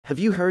Have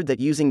you heard that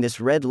using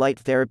this red light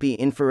therapy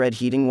infrared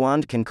heating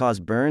wand can cause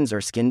burns or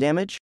skin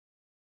damage?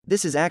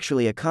 This is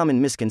actually a common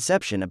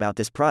misconception about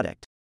this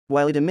product.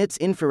 While it emits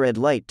infrared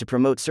light to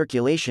promote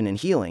circulation and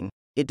healing,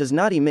 it does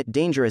not emit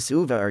dangerous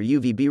UVA or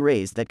UVB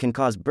rays that can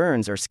cause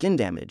burns or skin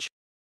damage.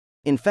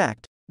 In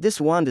fact,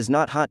 this wand is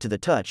not hot to the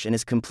touch and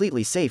is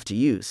completely safe to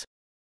use.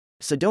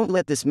 So don't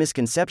let this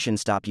misconception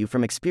stop you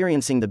from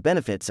experiencing the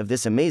benefits of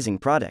this amazing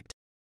product.